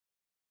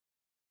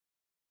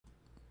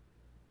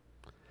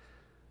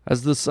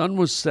As the sun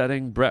was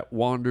setting, Brett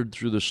wandered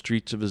through the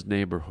streets of his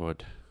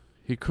neighborhood.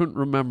 He couldn't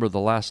remember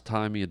the last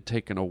time he had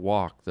taken a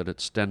walk that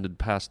extended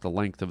past the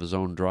length of his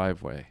own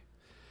driveway.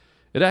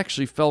 It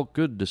actually felt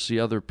good to see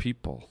other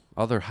people,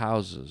 other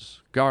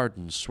houses,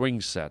 gardens, swing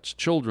sets,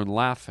 children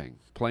laughing,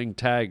 playing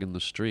tag in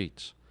the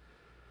streets.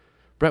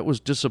 Brett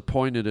was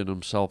disappointed in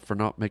himself for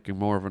not making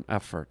more of an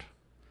effort,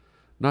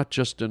 not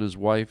just in his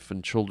wife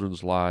and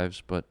children's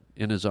lives, but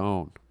in his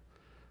own.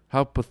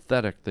 How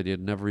pathetic that he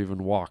had never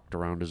even walked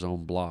around his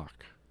own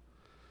block.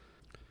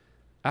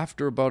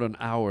 After about an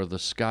hour, the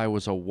sky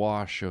was a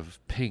wash of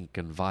pink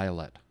and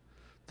violet.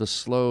 The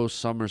slow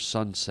summer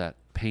sunset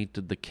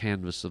painted the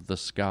canvas of the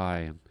sky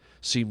and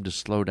seemed to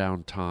slow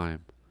down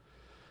time.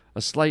 A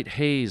slight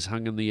haze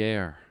hung in the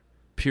air,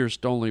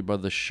 pierced only by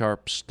the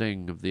sharp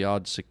sting of the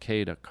odd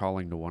cicada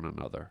calling to one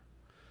another.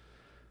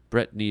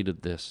 Brett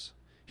needed this.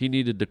 He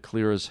needed to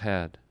clear his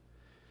head.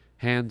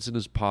 Hands in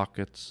his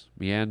pockets,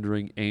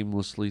 meandering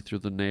aimlessly through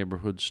the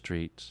neighborhood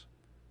streets.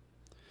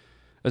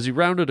 As he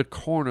rounded a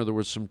corner, there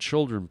were some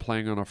children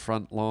playing on a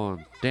front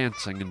lawn,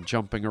 dancing and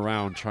jumping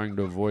around, trying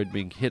to avoid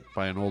being hit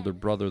by an older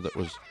brother that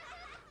was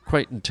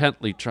quite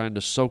intently trying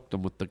to soak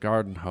them with the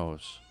garden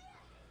hose.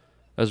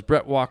 As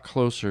Brett walked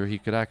closer, he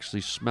could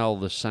actually smell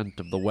the scent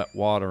of the wet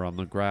water on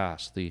the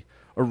grass, the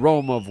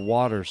aroma of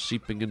water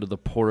seeping into the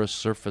porous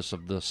surface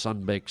of the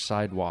sun-baked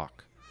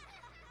sidewalk.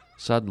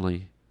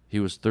 Suddenly, he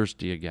was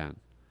thirsty again.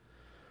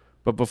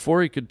 But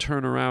before he could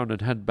turn around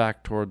and head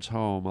back towards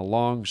home, a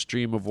long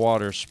stream of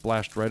water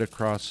splashed right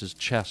across his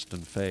chest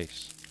and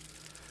face.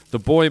 The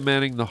boy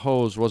manning the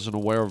hose wasn't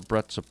aware of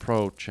Brett's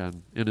approach,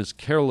 and in his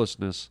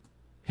carelessness,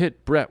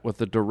 hit Brett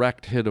with a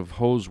direct hit of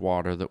hose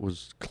water that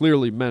was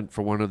clearly meant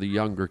for one of the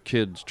younger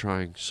kids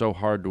trying so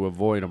hard to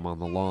avoid him on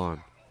the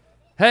lawn.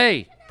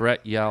 "Hey!"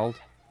 Brett yelled,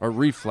 a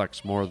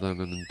reflex more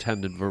than an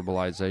intended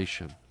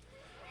verbalization.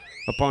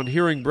 Upon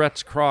hearing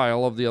Brett's cry,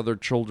 all of the other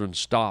children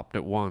stopped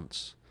at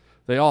once.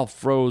 They all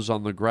froze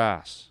on the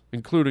grass,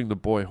 including the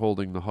boy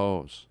holding the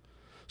hose.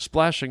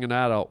 Splashing an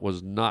adult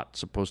was not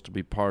supposed to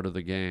be part of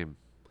the game.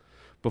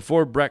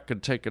 Before Brett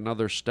could take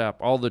another step,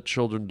 all the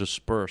children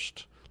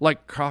dispersed,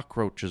 like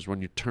cockroaches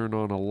when you turn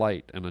on a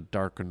light in a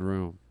darkened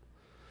room.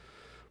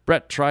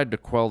 Brett tried to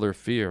quell their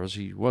fears.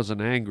 He wasn't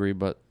angry,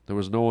 but there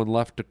was no one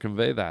left to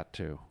convey that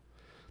to.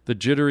 The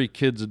jittery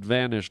kids had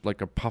vanished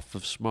like a puff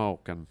of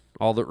smoke, and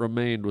all that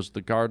remained was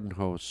the garden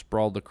hose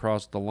sprawled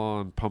across the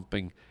lawn,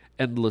 pumping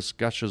endless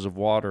gushes of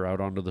water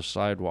out onto the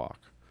sidewalk.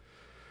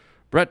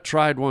 Brett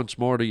tried once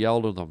more to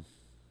yell to them,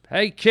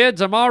 "Hey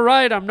kids, I'm all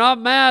right, I'm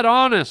not mad,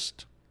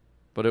 honest!"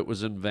 But it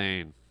was in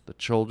vain. The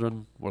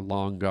children were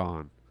long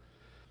gone.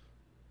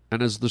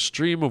 And as the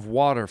stream of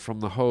water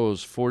from the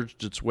hose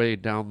forged its way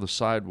down the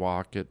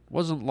sidewalk, it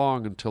wasn't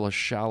long until a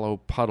shallow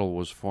puddle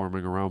was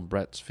forming around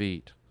Brett's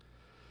feet.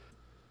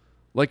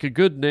 Like a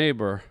good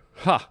neighbor,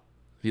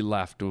 he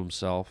laughed to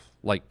himself,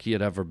 like he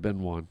had ever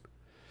been one.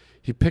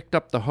 He picked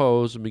up the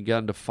hose and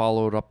began to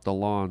follow it up the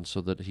lawn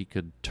so that he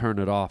could turn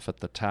it off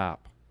at the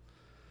tap.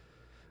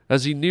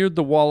 As he neared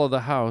the wall of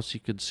the house, he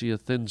could see a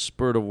thin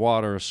spurt of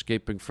water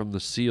escaping from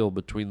the seal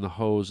between the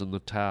hose and the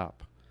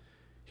tap.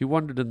 He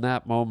wondered in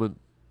that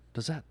moment,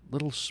 does that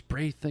little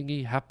spray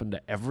thingy happen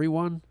to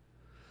everyone?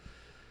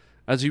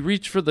 As he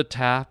reached for the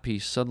tap, he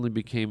suddenly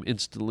became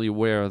instantly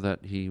aware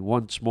that he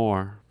once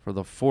more, for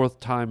the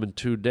fourth time in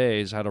 2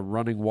 days, had a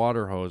running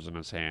water hose in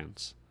his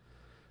hands.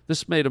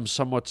 This made him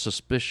somewhat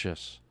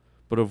suspicious,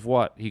 but of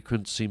what he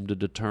couldn't seem to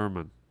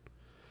determine.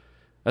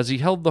 As he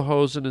held the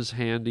hose in his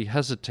hand, he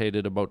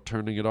hesitated about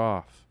turning it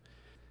off.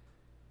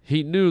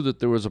 He knew that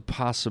there was a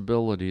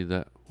possibility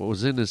that what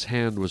was in his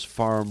hand was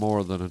far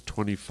more than a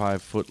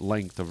 25-foot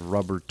length of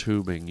rubber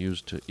tubing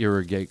used to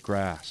irrigate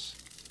grass.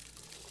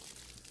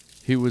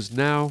 He was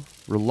now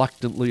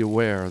reluctantly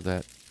aware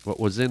that what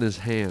was in his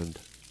hand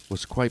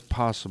was quite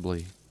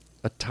possibly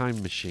a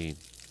time machine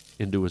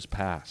into his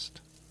past.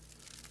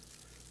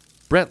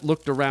 Brett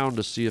looked around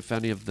to see if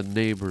any of the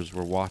neighbors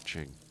were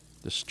watching.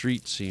 The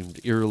street seemed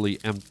eerily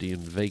empty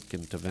and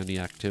vacant of any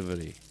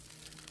activity.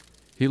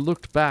 He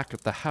looked back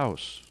at the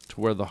house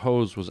to where the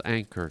hose was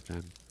anchored,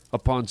 and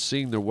upon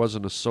seeing there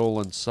wasn't a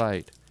soul in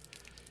sight,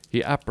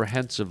 he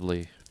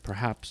apprehensively,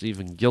 perhaps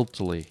even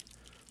guiltily,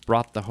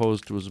 brought the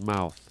hose to his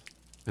mouth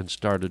and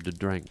started to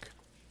drink.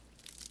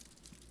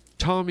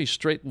 Tommy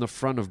straightened the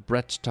front of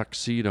Brett's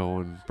tuxedo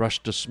and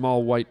brushed a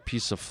small white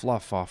piece of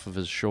fluff off of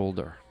his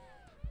shoulder.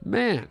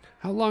 "Man,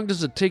 how long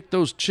does it take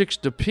those chicks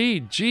to pee?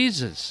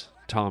 Jesus!"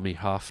 Tommy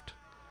huffed.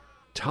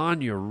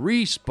 "Tanya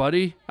Reese,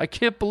 buddy. I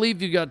can't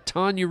believe you got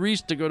Tanya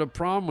Reese to go to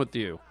prom with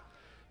you."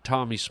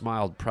 Tommy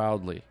smiled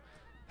proudly.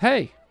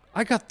 "Hey,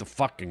 I got the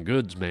fucking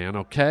goods, man,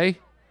 okay?"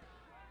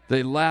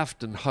 They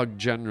laughed and hugged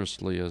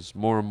generously as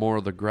more and more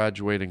of the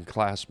graduating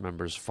class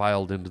members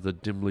filed into the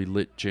dimly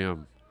lit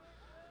gym.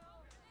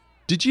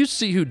 "Did you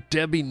see who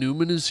Debbie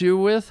Newman is here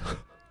with?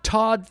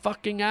 Todd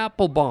fucking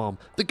Applebaum,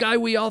 the guy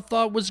we all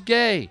thought was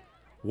gay."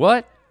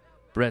 "What?"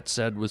 Brett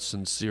said with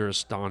sincere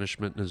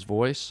astonishment in his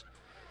voice.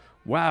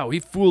 "Wow,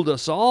 he fooled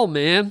us all,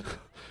 man.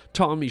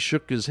 Tommy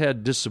shook his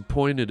head,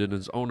 disappointed in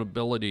his own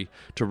ability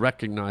to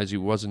recognize he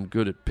wasn't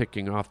good at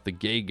picking off the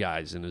gay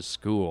guys in his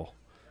school.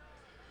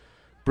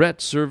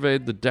 Brett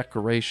surveyed the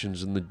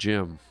decorations in the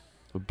gym.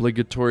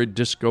 Obligatory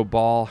disco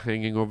ball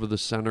hanging over the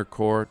center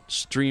court,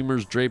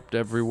 streamers draped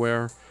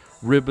everywhere,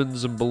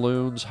 ribbons and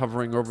balloons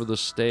hovering over the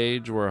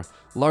stage, where a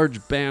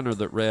large banner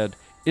that read,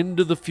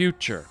 "Into the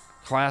Future,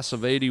 Class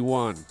of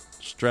 '81,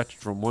 stretched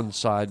from one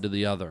side to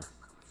the other.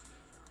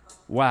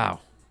 "Wow,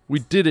 we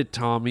did it,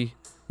 Tommy.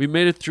 We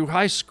made it through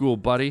high school,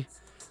 buddy.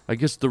 I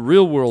guess the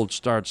real world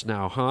starts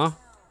now, huh?"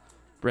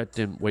 Brett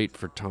didn't wait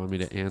for Tommy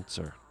to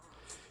answer.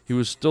 He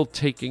was still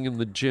taking in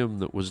the gym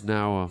that was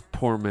now a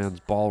poor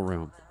man's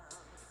ballroom.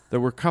 There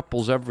were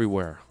couples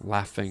everywhere,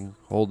 laughing,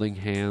 holding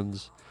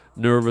hands,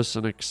 nervous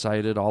and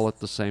excited all at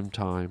the same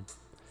time.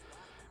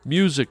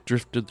 Music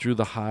drifted through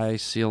the high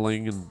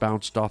ceiling and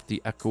bounced off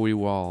the echoey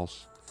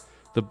walls.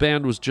 The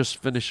band was just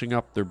finishing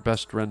up their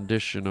best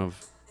rendition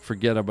of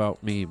 "Forget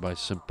About Me" by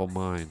Simple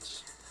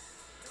Minds.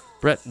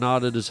 Brett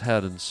nodded his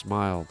head and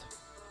smiled.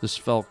 This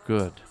felt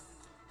good.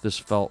 This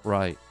felt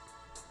right.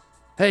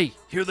 "Hey,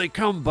 here they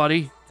come,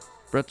 buddy!"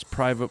 Brett's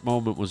private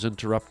moment was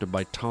interrupted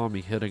by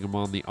Tommy hitting him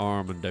on the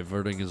arm and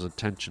diverting his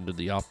attention to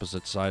the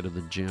opposite side of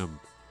the gym.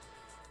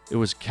 It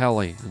was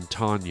Kelly and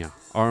Tanya,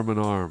 arm in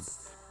arm,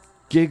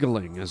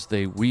 giggling as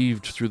they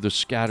weaved through the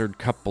scattered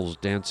couples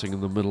dancing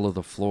in the middle of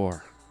the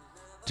floor.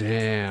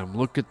 "Damn,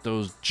 look at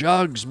those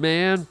jugs,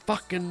 man!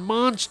 Fucking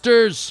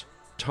monsters!"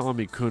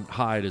 Tommy couldn't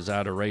hide his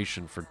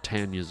adoration for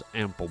Tanya's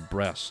ample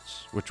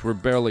breasts, which were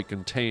barely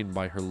contained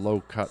by her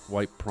low-cut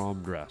white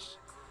prom dress.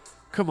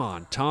 "Come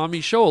on, Tommy,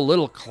 show a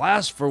little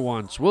class for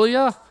once, will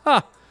ya?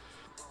 Ha!"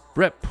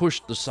 Brett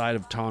pushed the side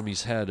of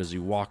Tommy's head as he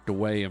walked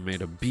away and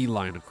made a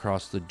beeline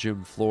across the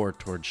gym floor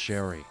toward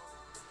Sherry.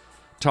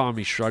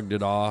 Tommy shrugged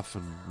it off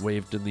and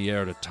waved in the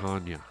air to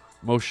Tanya,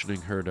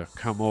 motioning her to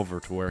come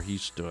over to where he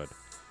stood.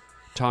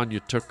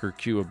 Tanya took her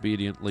cue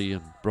obediently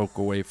and broke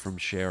away from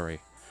Sherry,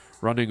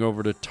 running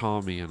over to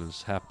Tommy and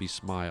his happy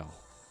smile.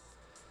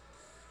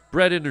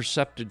 Brett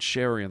intercepted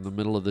Sherry in the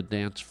middle of the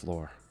dance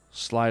floor,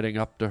 sliding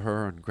up to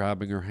her and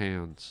grabbing her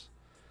hands.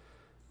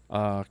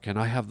 Can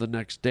I have the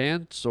next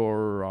dance,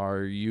 or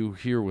are you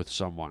here with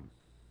someone?"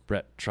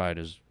 Brett tried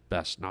his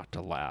best not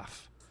to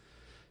laugh.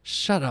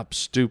 "Shut up,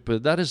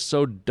 stupid. That is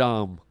so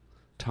dumb."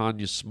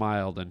 Tanya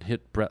smiled and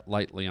hit Brett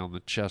lightly on the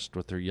chest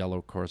with her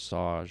yellow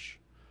corsage.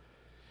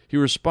 He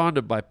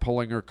responded by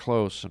pulling her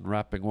close and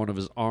wrapping one of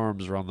his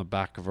arms around the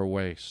back of her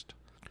waist.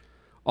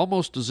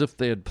 Almost as if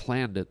they had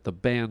planned it, the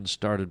band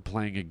started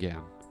playing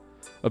again.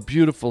 A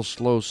beautiful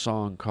slow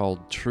song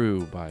called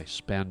 "True" by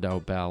Spandau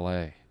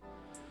Ballet.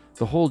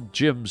 The whole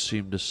gym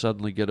seemed to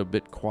suddenly get a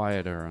bit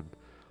quieter, and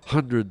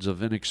hundreds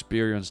of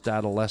inexperienced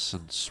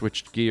adolescents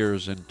switched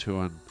gears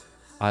into an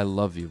 "I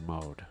love you"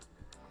 mode.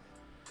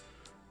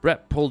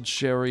 Brett pulled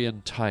Sherry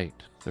in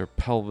tight, their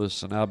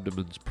pelvis and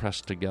abdomens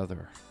pressed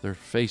together, their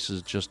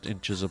faces just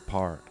inches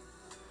apart.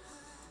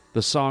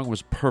 The song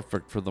was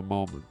perfect for the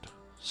moment,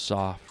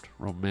 soft,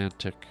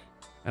 romantic,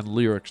 and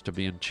lyrics to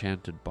be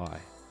enchanted by.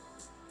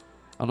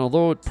 And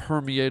although it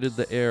permeated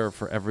the air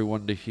for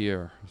everyone to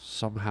hear,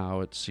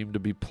 somehow it seemed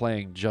to be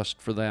playing just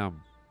for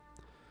them.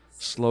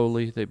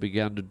 Slowly they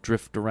began to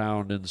drift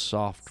around in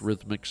soft,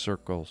 rhythmic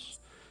circles,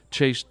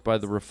 chased by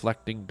the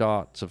reflecting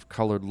dots of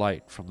colored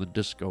light from the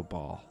disco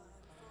ball.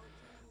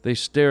 They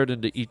stared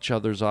into each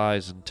other's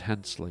eyes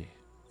intensely,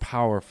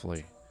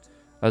 powerfully,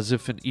 as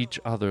if in each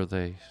other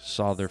they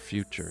saw their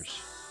futures.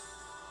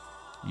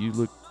 "You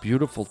look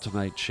beautiful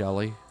tonight,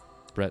 Shelley,"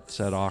 Brett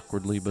said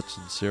awkwardly but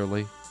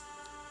sincerely.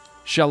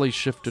 Shelley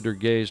shifted her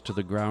gaze to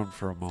the ground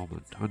for a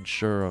moment,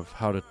 unsure of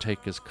how to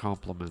take his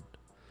compliment.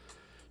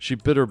 She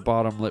bit her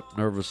bottom lip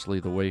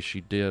nervously the way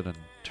she did and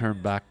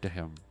turned back to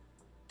him.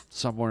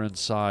 Somewhere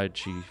inside,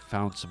 she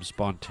found some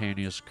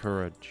spontaneous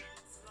courage.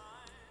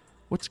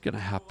 "What's going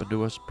to happen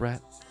to us,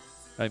 Brett?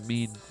 I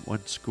mean,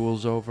 when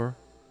school's over?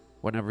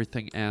 When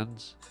everything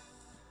ends?"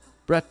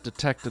 Brett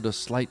detected a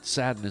slight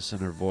sadness in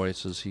her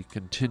voice as he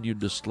continued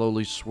to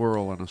slowly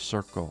swirl in a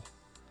circle.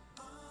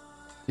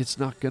 "It's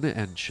not going to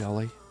end,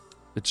 Shelley.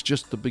 It's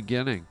just the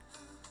beginning,"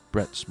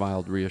 Brett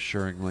smiled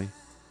reassuringly.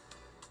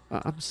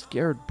 "I'm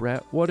scared,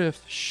 Brett. What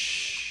if—"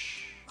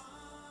 "Shh."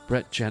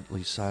 Brett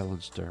gently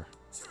silenced her.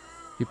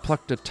 He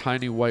plucked a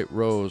tiny white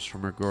rose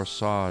from her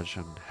corsage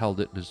and held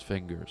it in his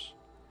fingers.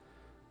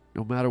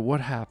 "No matter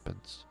what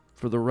happens,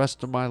 for the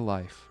rest of my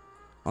life,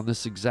 on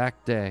this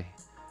exact day,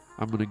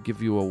 I'm going to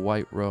give you a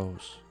white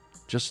rose.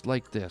 Just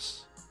like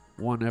this.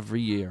 One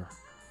every year."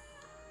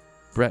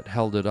 Brett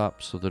held it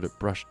up so that it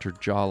brushed her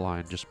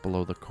jawline just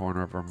below the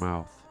corner of her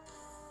mouth.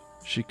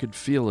 She could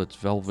feel its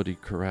velvety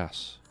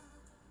caress.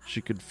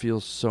 She could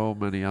feel so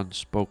many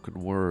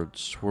unspoken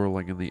words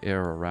swirling in the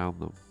air around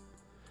them.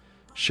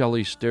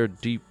 Shelley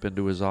stared deep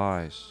into his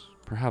eyes,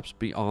 perhaps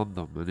beyond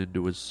them and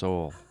into his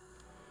soul.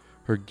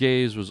 Her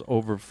gaze was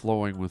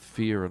overflowing with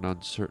fear and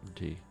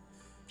uncertainty.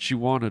 She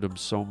wanted him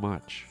so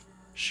much.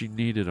 She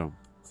needed him.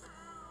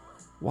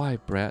 "Why,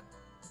 Brett?"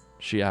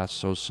 she asked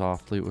so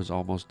softly it was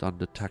almost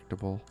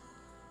undetectable.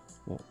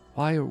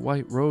 Why a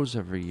white rose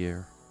every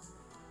year?"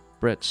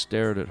 Brett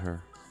stared at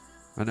her,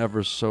 an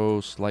ever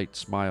so slight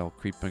smile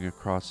creeping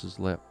across his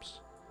lips.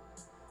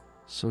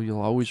 "So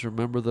you'll always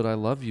remember that I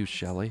love you,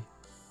 Shelley.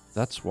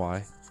 That's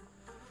why."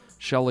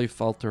 Shelley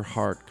felt her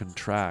heart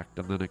contract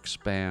and then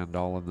expand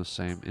all in the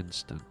same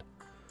instant.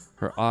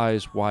 Her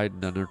eyes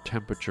widened and her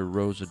temperature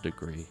rose a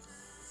degree.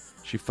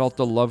 She felt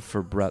a love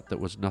for Brett that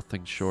was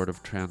nothing short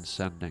of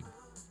transcending.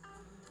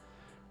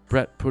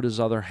 Brett put his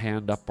other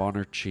hand up on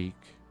her cheek,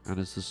 and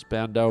as the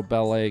Spandau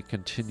Ballet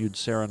continued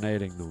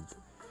serenading them,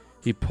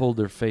 he pulled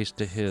her face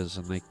to his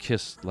and they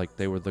kissed like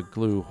they were the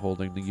glue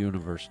holding the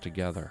universe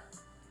together.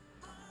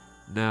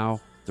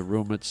 Now, the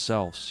room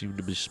itself seemed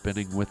to be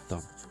spinning with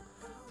them.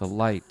 The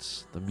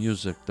lights, the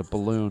music, the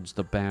balloons,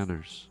 the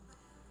banners.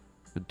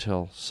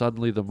 Until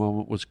suddenly the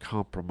moment was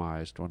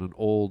compromised when an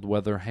old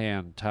weather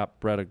hand tapped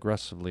Brett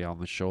aggressively on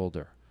the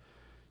shoulder.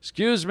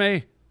 Excuse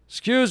me,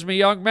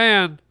 young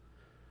man."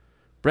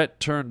 Brett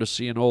turned to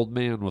see an old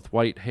man with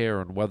white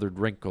hair and weathered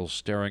wrinkles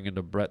staring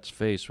into Brett's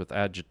face with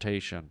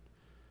agitation.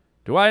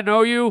 "Do I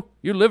know you?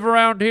 You live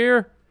around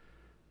here?"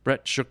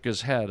 Brett shook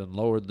his head and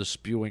lowered the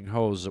spewing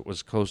hose that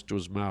was close to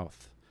his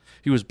mouth.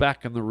 He was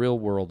back in the real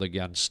world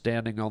again,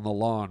 standing on the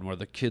lawn where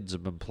the kids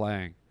had been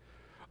playing.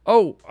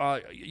 "Oh,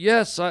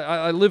 yes,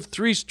 I live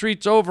 3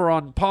 streets over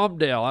on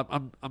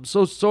Palmdale. I'm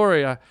so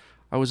sorry. I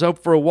was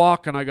out for a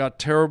walk and I got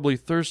terribly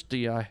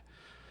thirsty.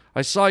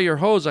 I saw your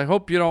hose. I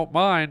hope you don't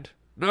mind."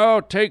 "No,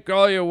 take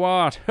all you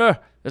want.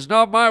 It's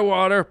not my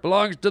water.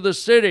 Belongs to the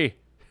city."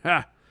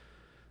 Ha!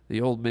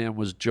 The old man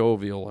was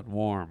jovial and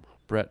warm.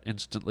 Brett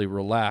instantly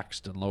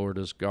relaxed and lowered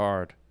his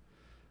guard.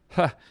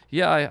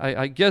 "Yeah,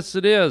 I guess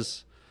it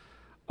is.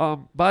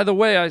 By the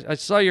way, I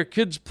saw your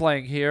kids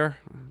playing here.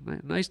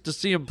 Nice to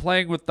see 'em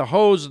playing with the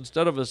hose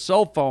instead of a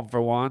cell phone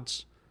for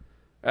once."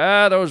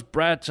 Those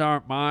brats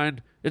aren't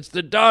mine. It's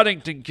the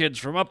Doddington kids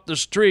from up the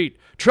street.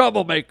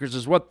 Troublemakers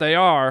is what they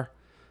are."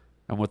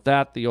 And with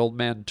that, the old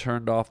man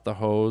turned off the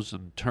hose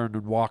and turned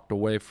and walked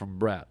away from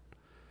Brett.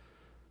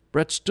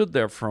 Brett stood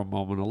there for a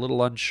moment, a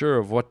little unsure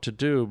of what to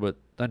do, but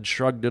then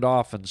shrugged it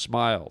off and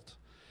smiled.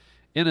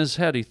 In his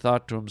head, he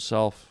thought to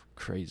himself,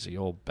 "Crazy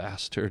old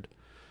bastard."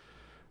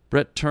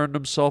 Brett turned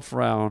himself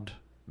round,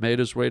 made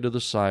his way to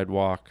the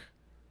sidewalk,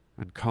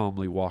 and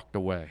calmly walked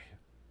away.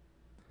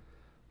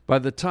 By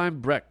the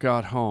time Brett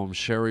got home,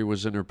 Sherry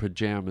was in her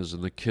pajamas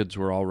and the kids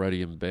were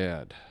already in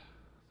bed.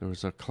 There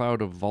was a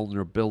cloud of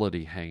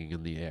vulnerability hanging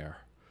in the air.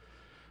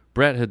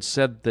 Brett had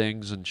said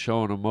things and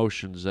shown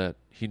emotions that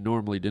he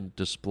normally didn't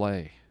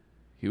display.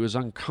 He was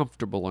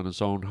uncomfortable in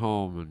his own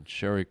home, and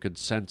Sherry could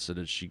sense it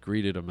as she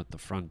greeted him at the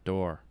front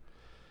door.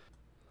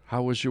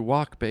 "How was your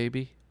walk,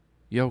 baby?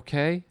 You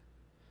okay?"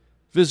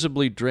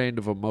 Visibly drained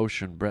of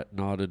emotion, Brett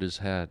nodded his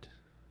head.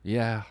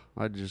 "Yeah,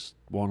 I just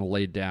want to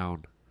lay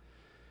down."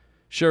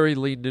 Sherry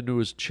leaned into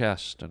his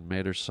chest and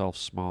made herself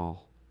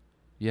small.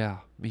 "Yeah,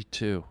 me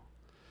too.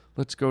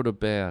 Let's go to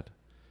bed."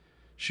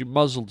 She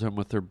muzzled him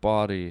with her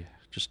body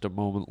just a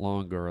moment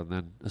longer and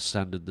then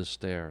ascended the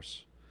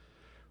stairs.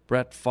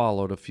 Brett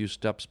followed a few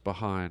steps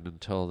behind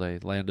until they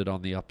landed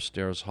on the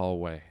upstairs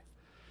hallway.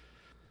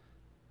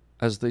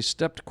 As they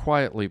stepped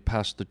quietly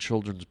past the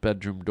children's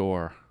bedroom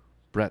door,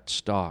 Brett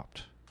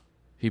stopped.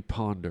 He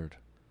pondered.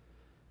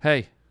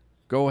 "Hey,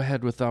 go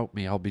ahead without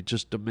me. I'll be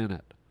just a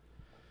minute."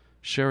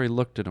 Sherry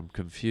looked at him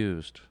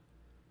confused.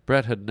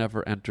 Brett had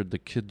never entered the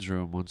kids'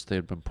 room once they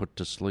had been put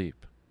to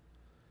sleep.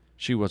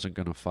 She wasn't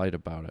going to fight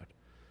about it.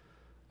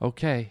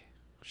 "Okay."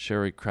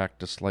 Sherry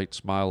cracked a slight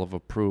smile of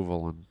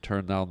approval and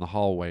turned down the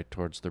hallway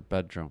towards their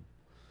bedroom.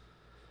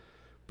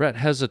 Brett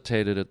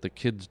hesitated at the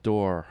kids'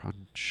 door,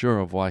 unsure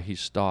of why he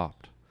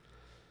stopped.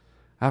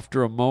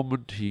 After a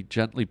moment, he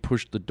gently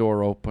pushed the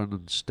door open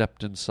and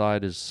stepped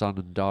inside his son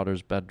and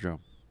daughter's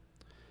bedroom.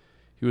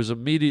 He was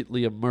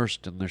immediately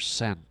immersed in their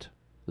scent.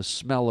 The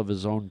smell of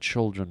his own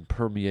children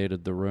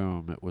permeated the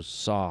room. It was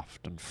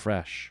soft and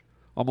fresh,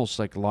 almost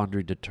like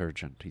laundry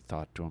detergent, he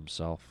thought to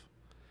himself.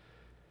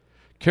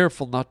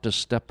 Careful not to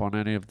step on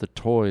any of the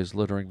toys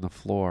littering the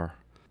floor,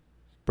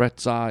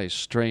 Brett's eyes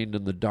strained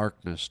in the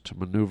darkness to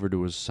maneuver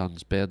to his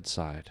son's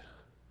bedside.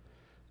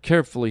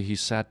 Carefully he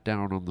sat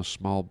down on the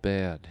small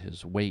bed,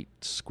 his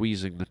weight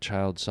squeezing the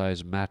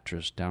child-sized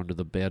mattress down to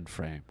the bed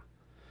frame.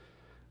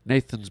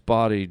 Nathan's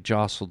body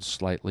jostled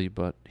slightly,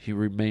 but he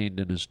remained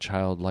in his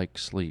childlike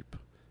sleep,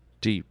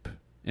 deep,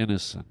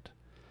 innocent.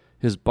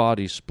 His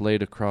body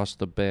splayed across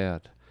the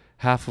bed,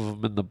 half of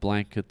him in the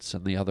blankets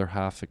and the other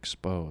half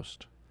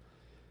exposed.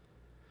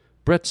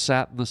 Brett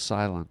sat in the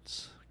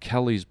silence,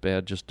 Kelly's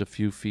bed just a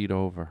few feet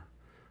over,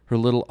 her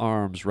little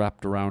arms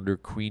wrapped around her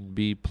queen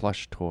bee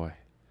plush toy.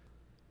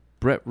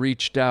 Brett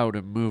reached out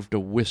and moved a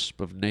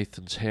wisp of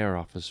Nathan's hair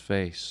off his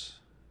face.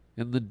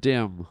 In the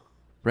dim,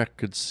 Brett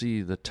could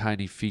see the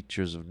tiny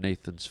features of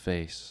Nathan's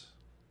face,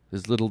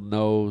 his little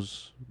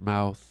nose,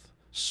 mouth,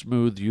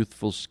 smooth,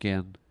 youthful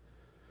skin.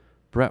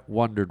 Brett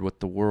wondered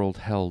what the world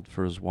held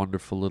for his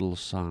wonderful little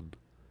son,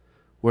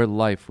 where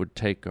life would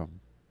take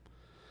him.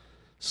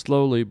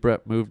 Slowly,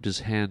 Brett moved his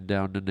hand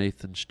down to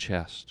Nathan's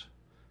chest,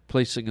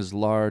 placing his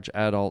large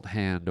adult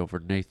hand over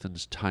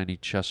Nathan's tiny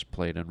chest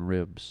plate and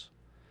ribs.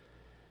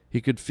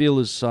 He could feel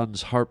his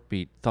son's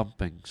heartbeat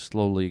thumping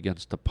slowly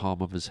against the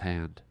palm of his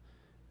hand.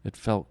 It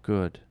felt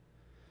good.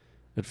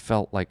 It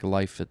felt like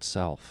life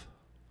itself.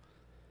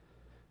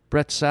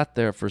 Brett sat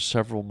there for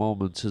several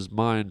moments, his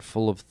mind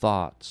full of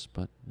thoughts,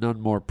 but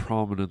none more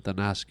prominent than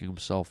asking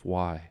himself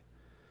why.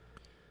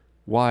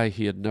 Why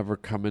he had never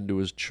come into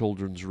his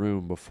children's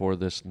room before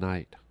this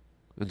night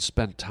and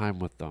spent time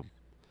with them,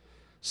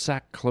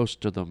 sat close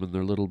to them in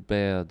their little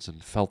beds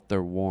and felt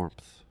their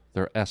warmth,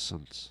 their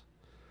essence.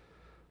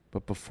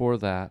 But before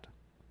that,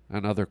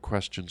 and other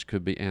questions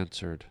could be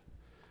answered,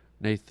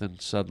 Nathan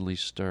suddenly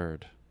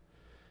stirred.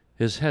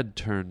 His head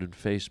turned and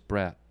faced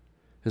Brett,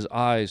 his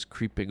eyes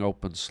creeping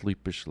open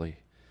sleepishly,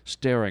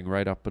 staring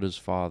right up at his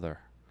father.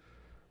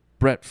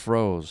 Brett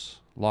froze,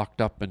 locked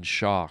up in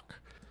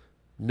shock,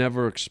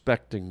 never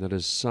expecting that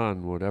his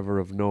son would ever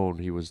have known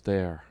he was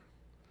there.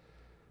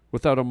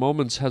 Without a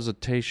moment's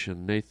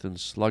hesitation, Nathan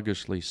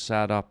sluggishly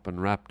sat up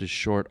and wrapped his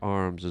short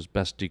arms as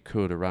best he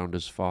could around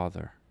his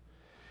father.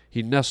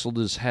 He nestled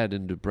his head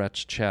into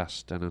Brett's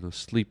chest and in a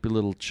sleepy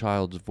little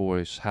child's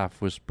voice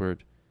half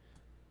whispered,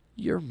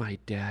 "You're my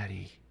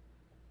daddy."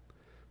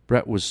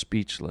 Brett was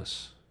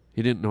speechless.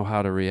 He didn't know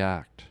how to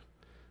react.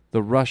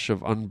 The rush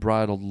of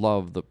unbridled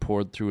love that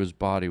poured through his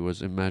body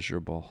was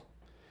immeasurable.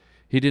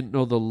 He didn't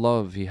know the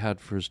love he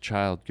had for his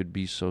child could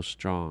be so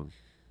strong.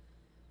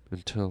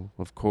 Until,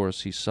 of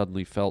course, he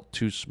suddenly felt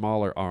two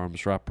smaller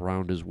arms wrap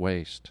around his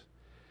waist.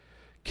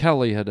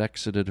 Kelly had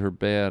exited her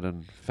bed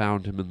and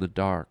found him in the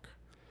dark.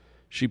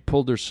 She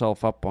pulled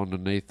herself up onto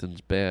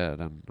Nathan's bed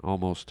and,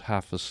 almost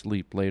half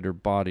asleep, laid her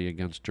body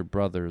against her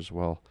brother's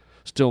while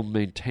still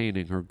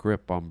maintaining her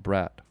grip on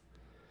Brett.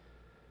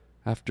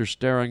 After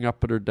staring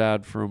up at her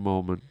dad for a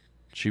moment,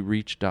 she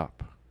reached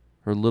up,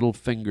 her little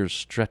fingers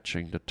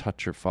stretching to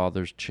touch her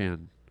father's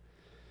chin.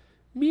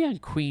 "Me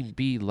and Queen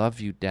Bee love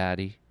you,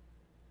 Daddy,"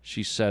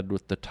 she said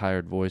with the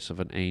tired voice of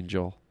an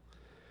angel.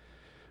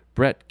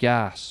 Brett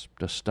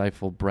gasped a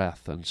stifled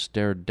breath and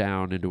stared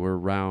down into her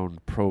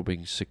round,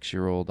 probing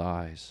 6-year-old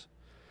eyes.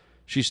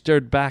 She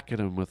stared back at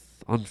him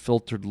with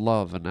unfiltered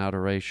love and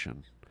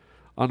adoration,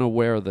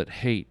 unaware that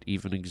hate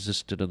even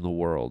existed in the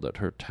world at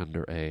her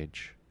tender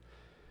age.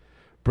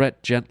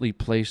 Brett gently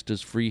placed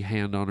his free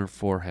hand on her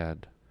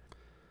forehead,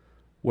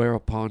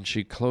 whereupon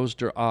she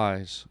closed her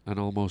eyes and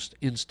almost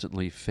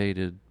instantly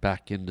faded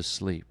back into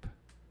sleep.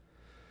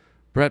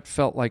 Brett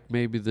felt like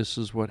maybe this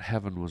is what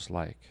heaven was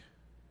like.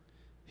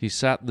 He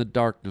sat in the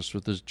darkness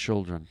with his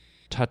children,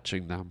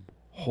 touching them,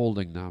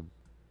 holding them,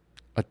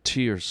 a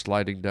tear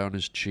sliding down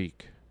his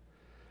cheek.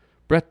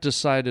 Brett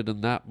decided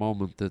in that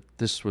moment that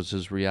this was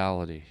his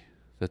reality,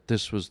 that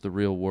this was the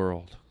real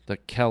world,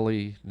 that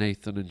Kelly,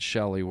 Nathan, and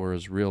Shelley were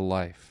his real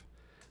life.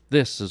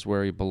 This is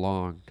where he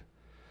belonged.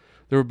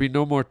 There would be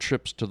no more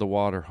trips to the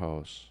water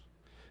hose.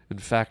 In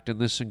fact, in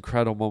this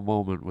incredible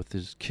moment with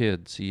his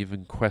kids, he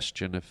even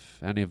questioned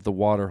if any of the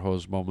water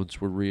hose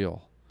moments were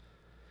real.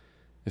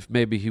 If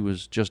maybe he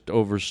was just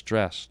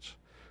overstressed,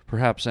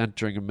 perhaps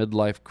entering a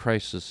midlife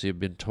crisis he had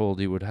been told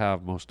he would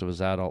have most of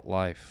his adult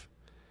life.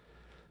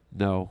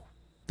 No,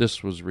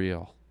 this was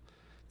real.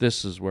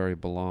 This is where he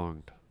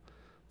belonged.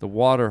 The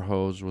water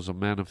hose was a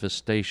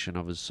manifestation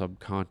of his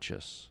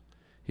subconscious.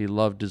 He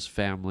loved his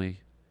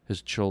family,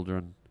 his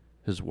children,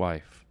 his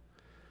wife.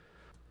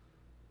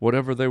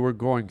 Whatever they were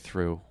going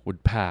through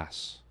would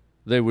pass.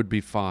 They would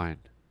be fine.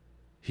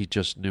 He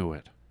just knew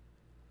it.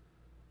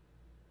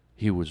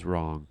 He was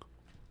wrong.